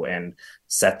attachment to and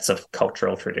sets of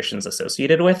cultural traditions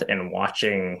associated with, and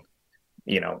watching,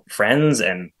 friends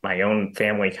and my own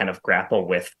family kind of grapple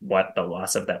with what the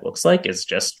loss of that looks like is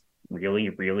just really,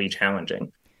 really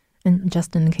challenging. And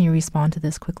Justin, can you respond to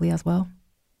this quickly as well?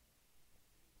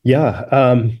 Yeah,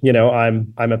 I'm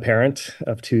a parent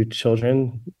of two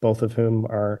children, both of whom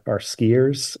are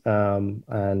skiers,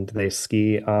 and they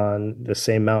ski on the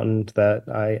same mountain that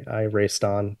I raced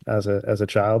on as a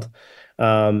child,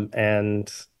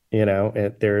 and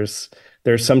there's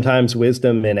sometimes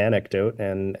wisdom in anecdote,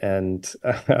 and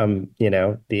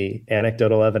the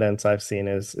anecdotal evidence I've seen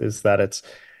is that it's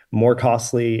more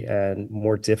costly and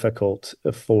more difficult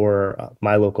for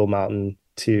my local mountain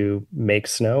to make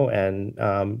snow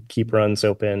and keep runs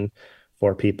open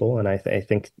for people. And I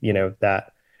think,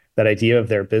 that idea of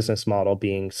their business model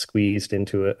being squeezed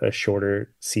into a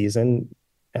shorter season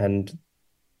and,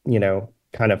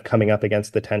 kind of coming up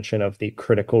against the tension of the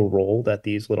critical role that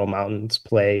these little mountains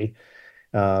play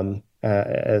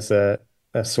as a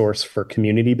source for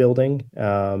community building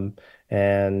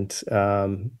and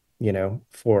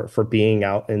for being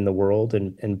out in the world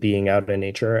and being out in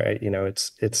nature,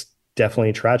 it's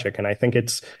definitely tragic. And I think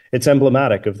it's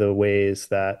emblematic of the ways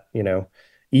that,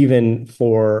 even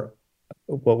for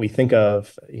what we think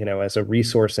of, as a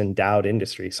resource endowed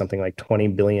industry, something like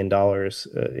 $20 billion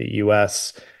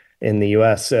US in the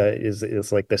US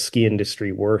is like the ski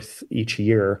industry worth each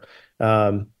year.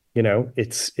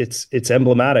 It's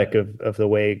emblematic of the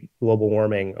way global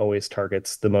warming always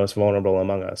targets the most vulnerable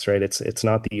among us, right? It's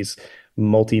not these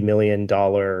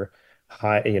multi-million-dollar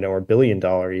high, or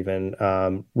billion-dollar even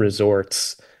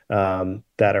resorts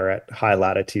that are at high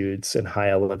latitudes and high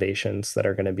elevations that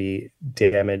are going to be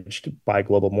damaged by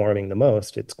global warming the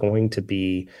most. It's going to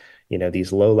be,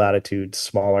 these low latitude,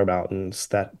 smaller mountains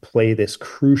that play this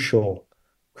crucial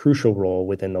role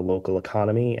within the local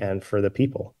economy and for the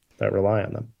people that rely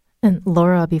on them. And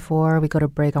Laura, before we go to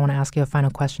break, I want to ask you a final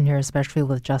question here, especially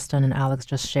with Justin and Alex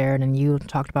just shared. And you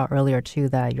talked about earlier, too,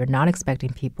 that you're not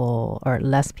expecting people or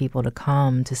less people to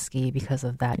come to ski because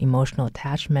of that emotional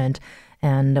attachment.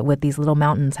 And with these little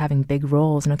mountains having big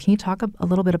roles, can you talk a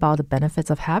little bit about the benefits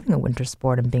of having a winter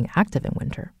sport and being active in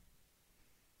winter?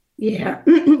 Yeah,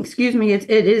 excuse me. It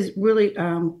is really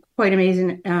quite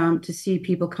amazing to see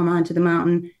people come onto the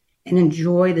mountain and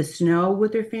enjoy the snow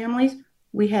with their families.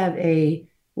 We have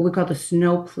what we call the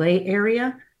snow play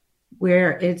area,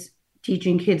 where it's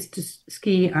teaching kids to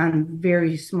ski on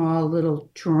very small little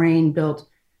terrain built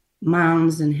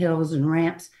mounds and hills and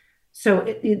ramps.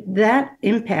 So that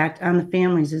impact on the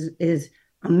families is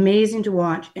amazing to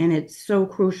watch, and it's so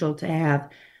crucial to have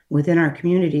within our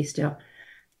community still.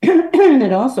 And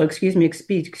it also,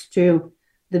 speaks to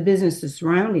the businesses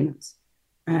surrounding us,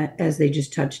 as they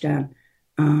just touched on.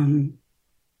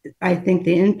 I think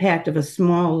the impact of a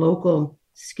small local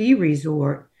ski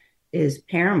resort is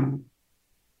paramount.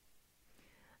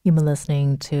 You've been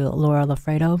listening to Laura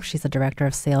Lafredo. She's the Director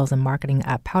of Sales and Marketing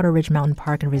at Powder Ridge Mountain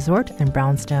Park and Resort and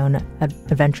Brownstone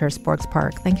Adventure Sports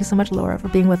Park. Thank you so much, Laura, for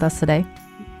being with us today.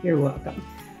 You're welcome.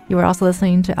 You were also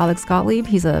listening to Alex Gottlieb.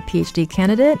 He's a PhD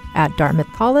candidate at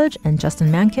Dartmouth College, and Justin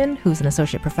Mankin, who's an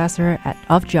associate professor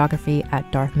of geography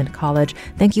at Dartmouth College.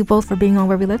 Thank you both for being on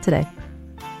Where We Live today.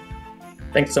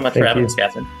 Thanks so much for having us,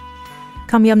 Catherine.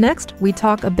 Coming up next, we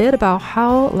talk a bit about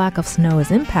how lack of snow is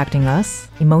impacting us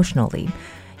emotionally.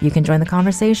 You can join the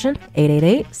conversation,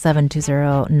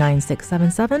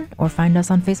 888-720-9677, or find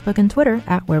us on Facebook and Twitter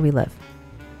at Where We Live.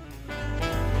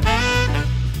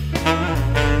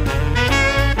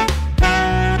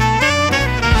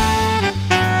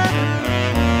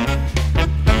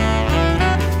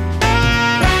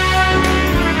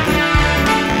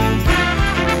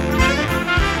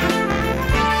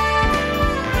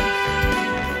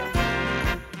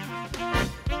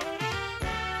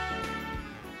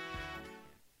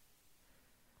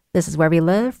 This is Where We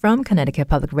Live from Connecticut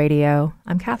Public Radio.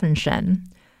 I'm Catherine Shen.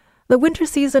 The winter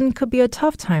season could be a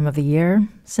tough time of the year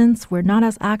since we're not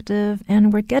as active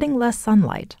and we're getting less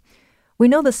sunlight. We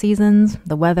know the seasons,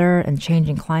 the weather, and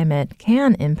changing climate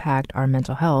can impact our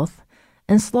mental health,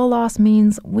 and slow loss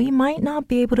means we might not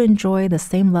be able to enjoy the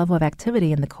same level of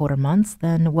activity in the colder months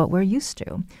than what we're used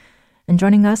to. And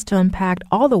joining us to unpack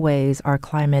all the ways our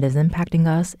climate is impacting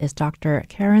us is Dr.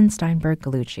 Karen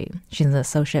Steinberg-Gallucci. She's an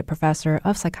associate professor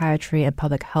of psychiatry and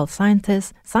public health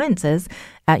sciences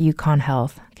at UConn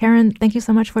Health. Karen, thank you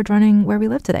so much for joining Where We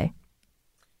Live today.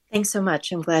 Thanks so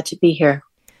much. I'm glad to be here.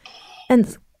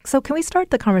 And so can we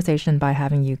start the conversation by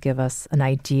having you give us an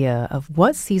idea of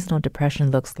what seasonal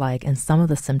depression looks like and some of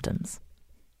the symptoms?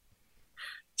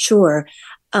 Sure.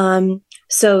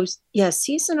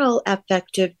 Seasonal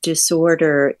affective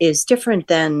disorder is different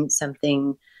than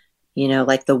something,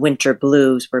 like the winter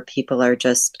blues, where people are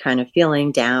just kind of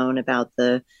feeling down about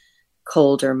the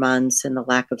colder months and the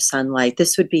lack of sunlight.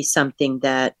 This would be something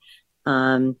that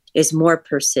is more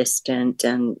persistent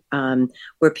and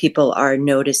where people are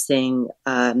noticing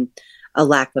a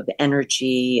lack of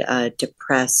energy,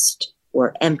 depressed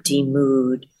or empty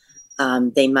mood.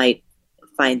 They might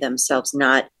find themselves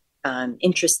not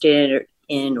interested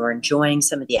in or enjoying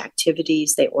some of the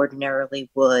activities they ordinarily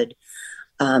would.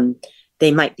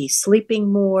 They might be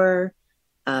sleeping more,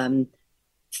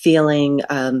 feeling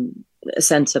a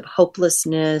sense of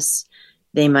hopelessness.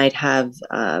 They might have,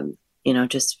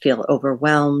 just feel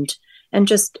overwhelmed and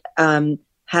just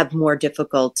have more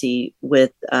difficulty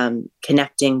with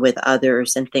connecting with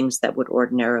others and things that would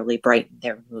ordinarily brighten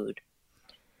their mood.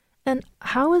 And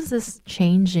how is this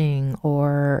changing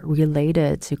or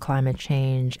related to climate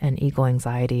change and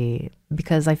eco-anxiety?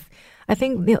 Because I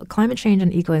think climate change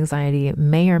and eco-anxiety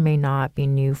may or may not be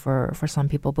new for some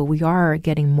people, but we are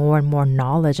getting more and more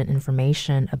knowledge and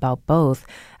information about both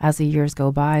as the years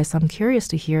go by. So I'm curious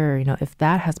to hear, if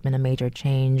that has been a major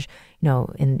change,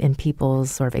 in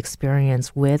people's sort of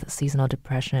experience with seasonal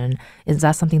depression. Is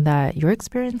that something that you're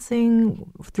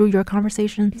experiencing through your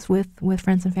conversations with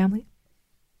friends and family?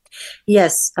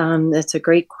 Yes, that's a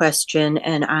great question.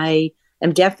 And I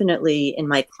am definitely in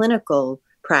my clinical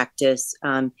practice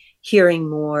hearing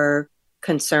more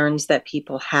concerns that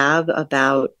people have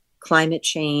about climate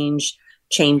change,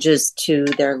 changes to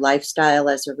their lifestyle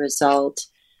as a result.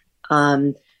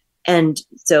 And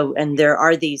there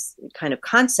are these kind of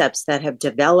concepts that have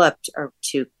developed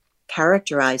to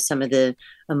characterize some of the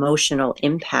emotional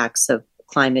impacts of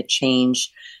climate change.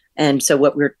 And so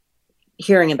what we're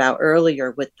hearing about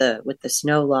earlier with the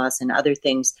snow loss and other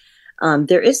things,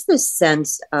 there is this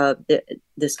sense of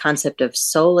this concept of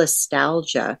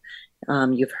solastalgia.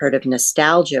 You've heard of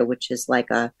nostalgia, which is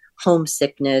like a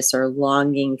homesickness or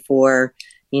longing for,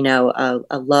 a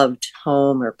loved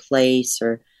home or place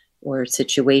or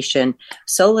situation.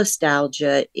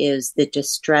 Solastalgia is the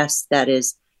distress that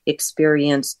is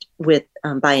experienced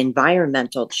by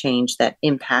environmental change that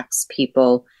impacts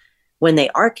people when they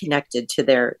are connected to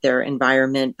their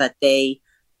environment, but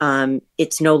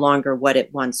it's no longer what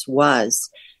it once was,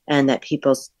 and that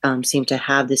people seem to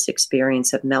have this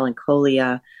experience of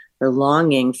melancholia or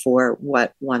longing for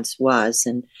what once was.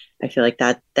 And I feel like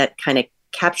that kind of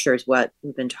captures what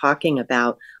we've been talking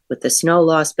about with the snow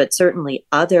loss, but certainly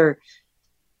other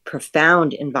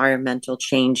profound environmental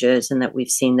changes, and that we've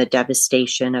seen the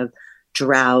devastation of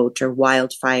drought or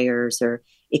wildfires or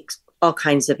all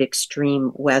kinds of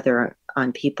extreme weather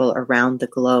on people around the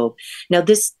globe. Now,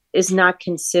 this is not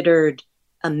considered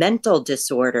a mental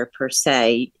disorder per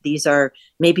se. These are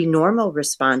maybe normal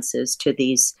responses to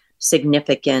these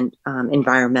significant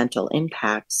environmental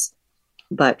impacts,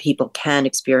 but people can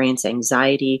experience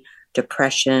anxiety,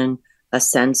 depression, a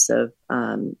sense of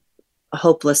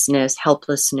hopelessness,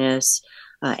 helplessness,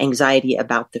 anxiety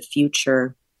about the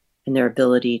future, and their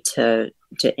ability to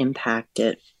impact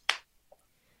it.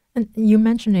 And you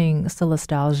mentioning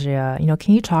solastalgia,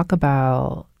 can you talk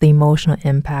about the emotional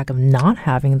impact of not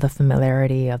having the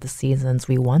familiarity of the seasons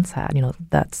we once had?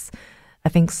 That's, I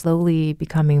think, slowly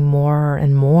becoming more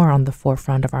and more on the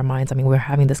forefront of our minds. I mean, we're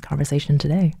having this conversation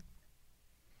today.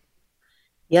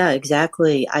 Yeah,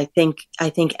 exactly. I think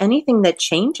anything that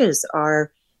changes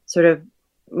our sort of,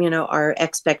 our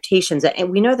expectations. And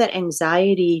we know that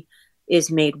anxiety is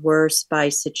made worse by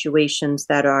situations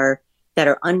that are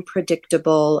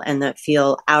unpredictable and that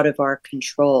feel out of our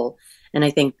control. And I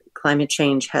think climate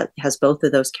change has both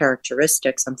of those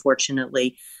characteristics,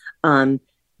 unfortunately,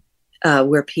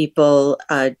 where people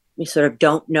sort of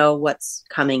don't know what's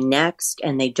coming next,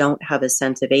 and they don't have a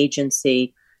sense of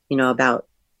agency, about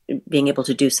being able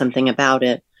to do something about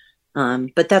it.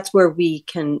 But that's where we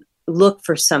can look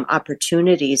for some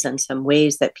opportunities and some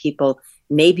ways that people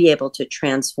may be able to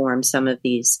transform some of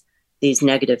these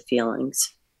negative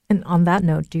feelings. And on that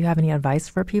note, do you have any advice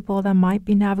for people that might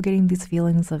be navigating these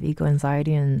feelings of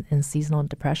eco-anxiety and seasonal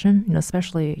depression?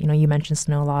 Especially, you mentioned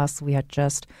snow loss. We had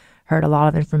just heard a lot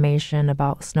of information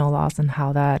about snow loss and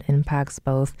how that impacts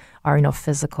both our,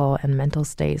 physical and mental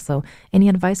state. So any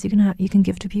advice you can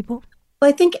give to people? Well,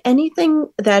 I think anything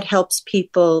that helps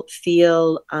people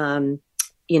feel,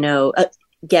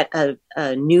 get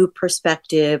a new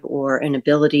perspective or an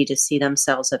ability to see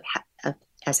themselves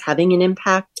as having an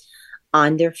impact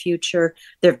on their future.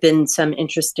 There have been some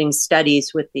interesting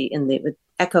studies with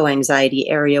eco-anxiety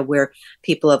area where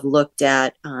people have looked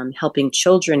at helping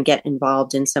children get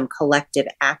involved in some collective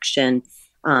action,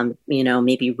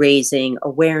 maybe raising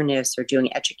awareness or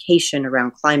doing education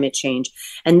around climate change.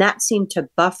 And that seemed to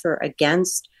buffer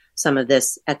against some of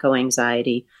this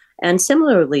eco-anxiety. And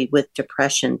similarly with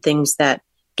depression, things that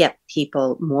get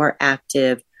people more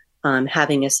active,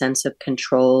 having a sense of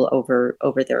control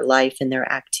over their life and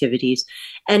their activities,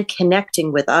 and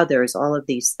connecting with others, all of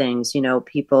these things.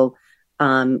 People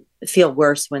feel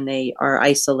worse when they are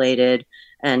isolated.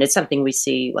 And it's something we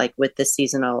see like with the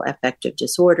seasonal affective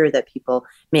disorder, that people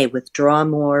may withdraw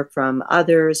more from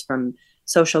others, from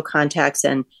social contacts,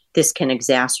 and this can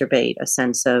exacerbate a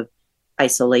sense of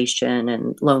isolation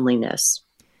and loneliness.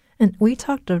 And we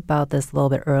talked about this a little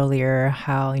bit earlier,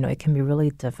 how, it can be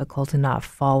really difficult to not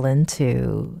fall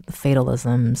into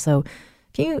fatalism. So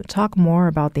can you talk more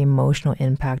about the emotional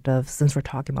impact of, since we're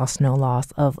talking about snow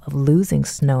loss, of losing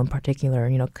snow in particular?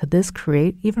 Could this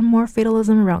create even more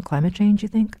fatalism around climate change, you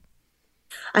think?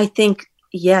 I think,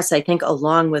 yes. I think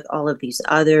along with all of these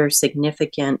other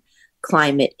significant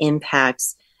climate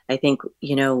impacts, I think,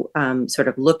 sort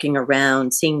of looking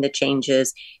around, seeing the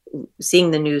changes,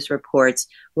 seeing the news reports,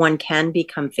 one can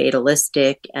become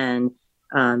fatalistic and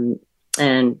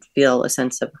feel a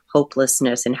sense of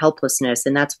hopelessness and helplessness.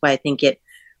 And that's why I think it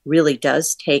really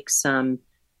does take some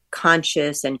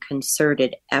conscious and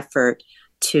concerted effort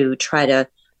to try to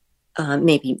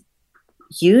maybe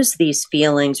use these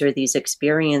feelings or these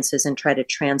experiences and try to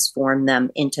transform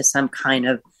them into some kind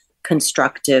of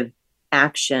constructive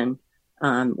action.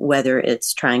 Whether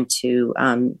it's trying to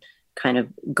kind of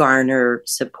garner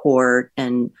support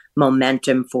and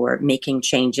momentum for making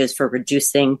changes, for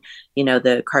reducing,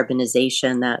 the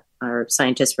carbonization that our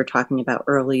scientists were talking about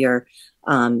earlier,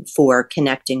 for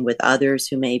connecting with others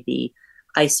who may be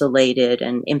isolated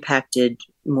and impacted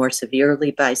more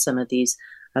severely by some of these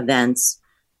events.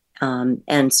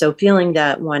 And so feeling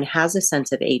that one has a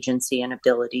sense of agency and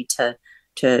ability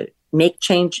to make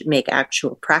change, make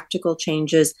actual practical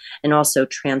changes, and also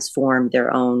transform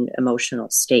their own emotional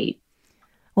state.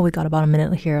 Well, we got about a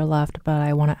minute here left, but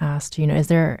I want to ask, is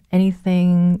there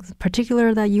anything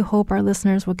particular that you hope our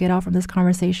listeners will get out from this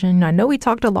conversation? I know we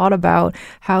talked a lot about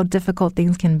how difficult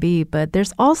things can be, but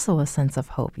there's also a sense of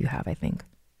hope you have, I think.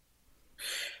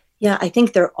 Yeah, I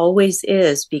think there always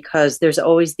is, because there's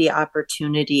always the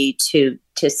opportunity to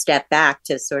step back,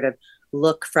 to sort of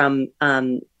look from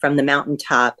the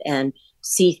mountaintop and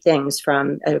see things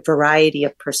from a variety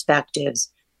of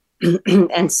perspectives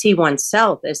and see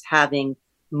oneself as having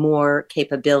more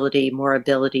capability, more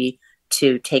ability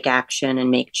to take action and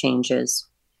make changes.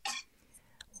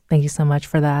 Thank you so much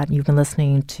for that. You've been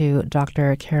listening to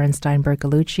Dr. Karen Steinberg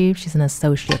Gallucci. She's an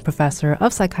associate professor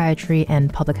of psychiatry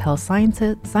and public health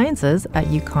sciences at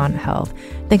UConn Health.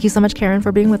 Thank you so much, Karen,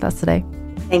 for being with us today.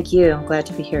 Thank you. I'm glad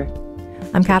to be here.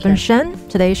 I'm Catherine Shen.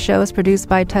 Today's show is produced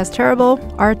by Tess Terrible.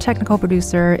 Our technical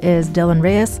producer is Dylan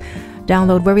Reyes.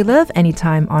 Download Where We Live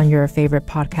anytime on your favorite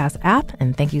podcast app.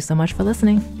 And thank you so much for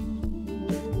listening.